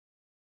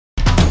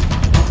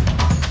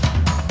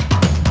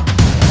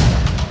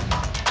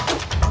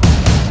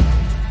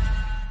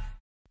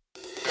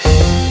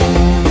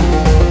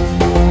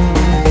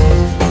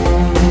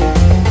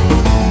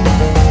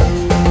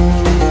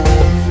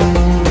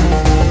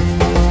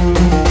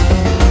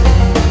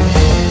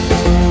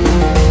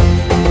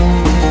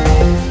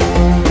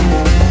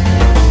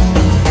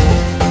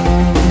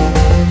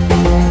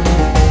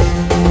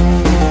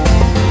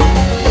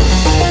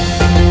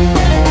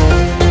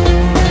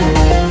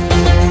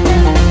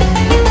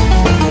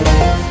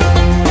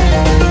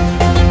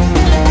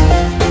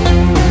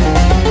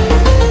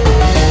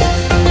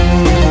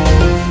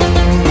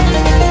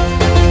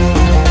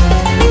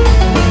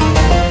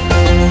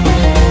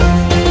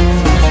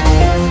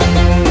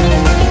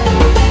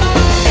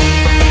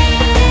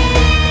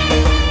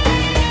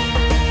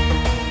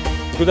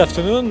Good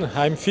afternoon.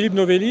 I'm Philippe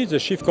Novelli, the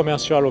Chief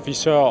Commercial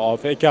Officer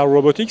of Ugv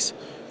Robotics,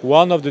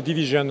 one of the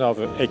divisions of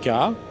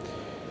Ugv.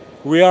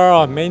 We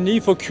are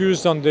mainly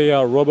focused on the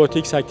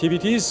robotics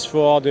activities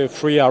for the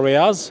three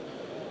areas: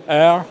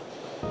 air,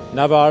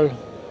 naval,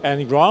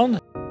 and ground.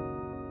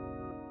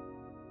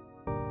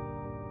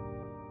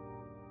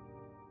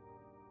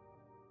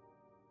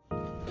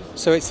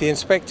 So it's the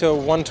Inspector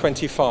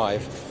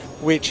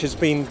 125, which has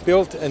been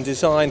built and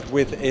designed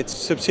with its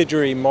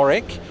subsidiary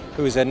Moric,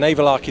 who is a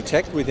naval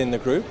architect within the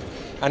group,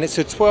 and it's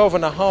a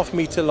 12.5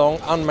 meter long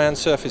unmanned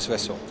surface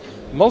vessel,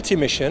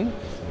 multi-mission,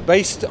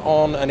 based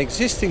on an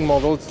existing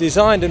model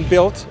designed and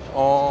built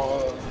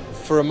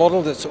for a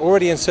model that's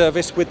already in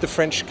service with the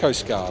French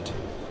Coast Guard.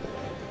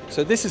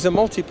 So this is a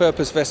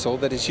multi-purpose vessel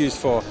that is used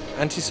for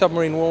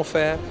anti-submarine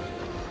warfare,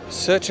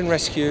 search and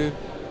rescue,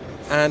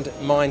 and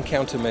mine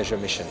countermeasure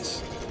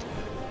missions.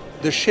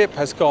 The ship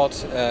has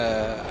got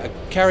a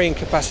carrying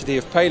capacity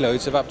of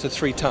payloads of up to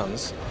 3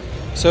 tons.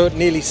 So at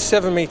nearly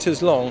 7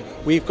 meters long,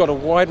 we've got a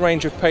wide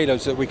range of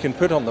payloads that we can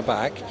put on the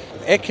back.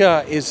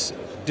 Ugv is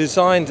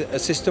designed a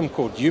system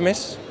called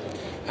UMIS,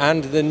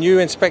 and the new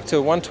Inspector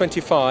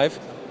 125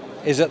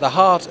 is at the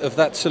heart of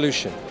that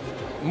solution.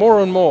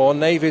 More and more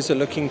navies are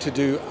looking to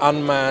do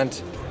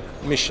unmanned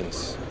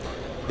missions.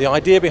 The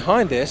idea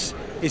behind this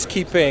is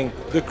keeping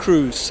the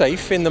crew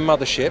safe in the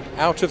mothership,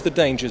 out of the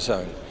danger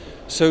zone.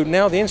 So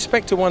now the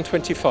Inspector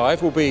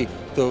 125 will be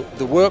the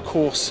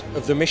workhorse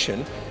of the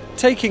mission,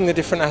 taking the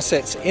different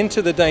assets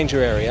into the danger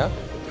area,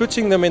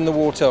 putting them in the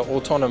water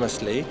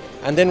autonomously,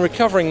 and then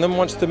recovering them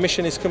once the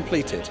mission is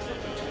completed.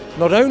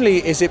 Not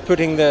only is it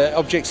putting the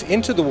objects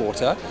into the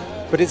water,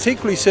 but it's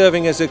equally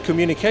serving as a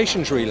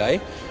communications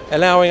relay,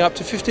 allowing up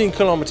to 15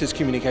 kilometers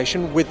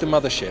communication with the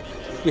mothership.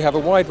 We have a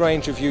wide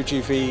range of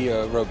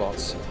Ugv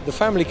robots. The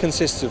family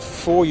consists of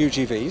 4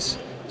 UGVs,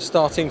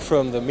 starting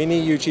from the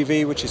mini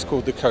UGV, which is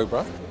called the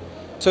Cobra.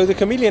 So the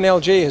Cameleon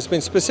LG has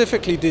been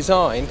specifically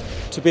designed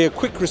to be a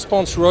quick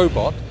response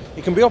robot.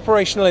 It can be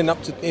operational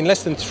in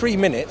less than 3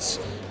 minutes,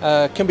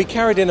 can be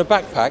carried in a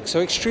backpack, so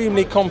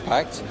extremely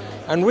compact,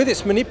 and with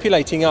its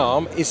manipulating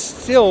arm is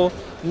still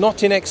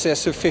not in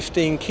excess of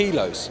 15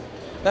 kilos.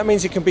 That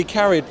means it can be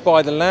carried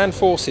by the land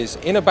forces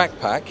in a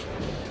backpack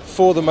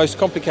for the most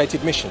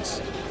complicated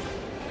missions.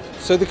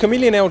 So the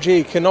Cameleon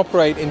LG can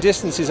operate in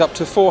distances up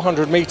to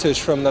 400 meters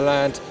from the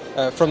land,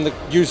 from the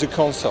user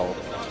console.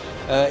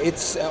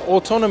 Its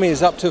autonomy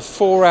is up to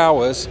 4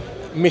 hours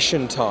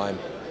mission time.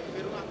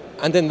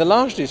 And then the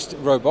largest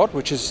robot,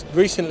 which has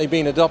recently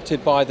been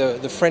adopted by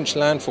the French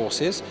land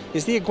forces,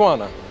 is the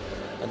Iguana.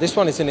 This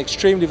one is an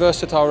extremely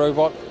versatile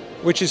robot,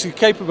 which is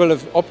capable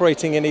of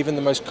operating in even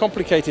the most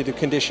complicated of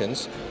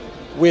conditions,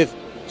 with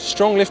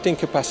strong lifting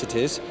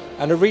capacities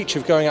and a reach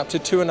of going up to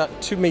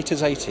 2.80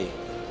 meters.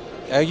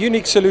 A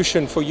unique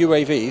solution for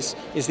UAVs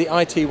is the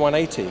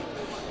IT-180,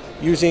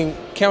 using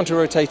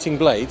counter-rotating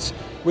blades,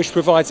 which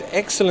provides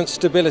excellent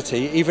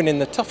stability even in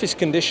the toughest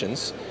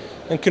conditions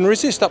and can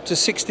resist up to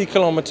 60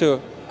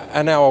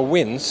 km/h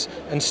winds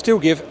and still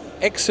give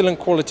excellent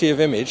quality of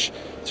image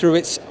through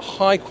its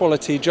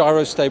high-quality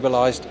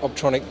gyro-stabilized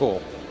optronic ball.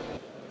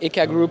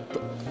 Ugv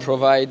Group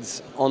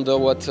provides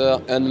underwater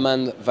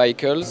unmanned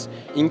vehicles,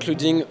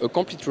 including a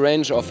complete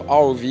range of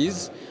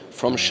ROVs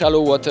from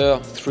shallow water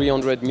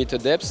 300 meter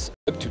depths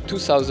up to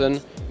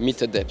 2000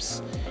 meter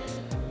depths.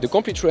 The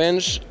complete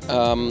range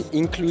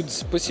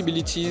includes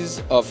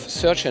possibilities of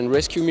search and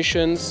rescue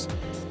missions,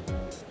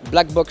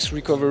 black box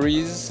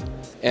recoveries,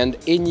 and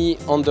any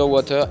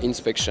underwater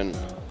inspection.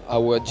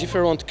 Our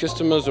different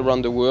customers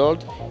around the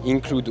world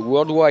include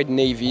worldwide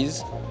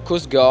navies,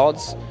 coast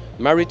guards,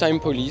 maritime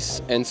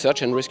police, and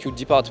search and rescue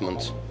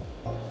departments.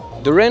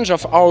 The range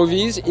of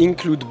ROVs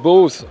include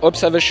both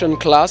observation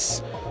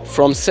class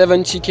from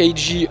 70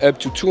 kg up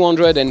to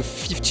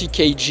 250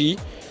 kg,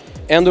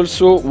 and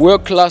also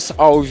work-class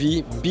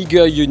ROV,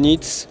 bigger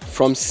units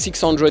from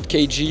 600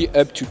 kg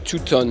up to 2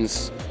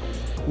 tons.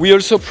 We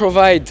also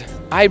provide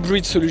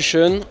hybrid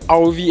solution,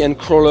 ROV and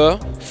crawler,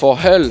 for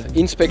hull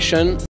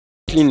inspection,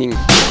 cleaning.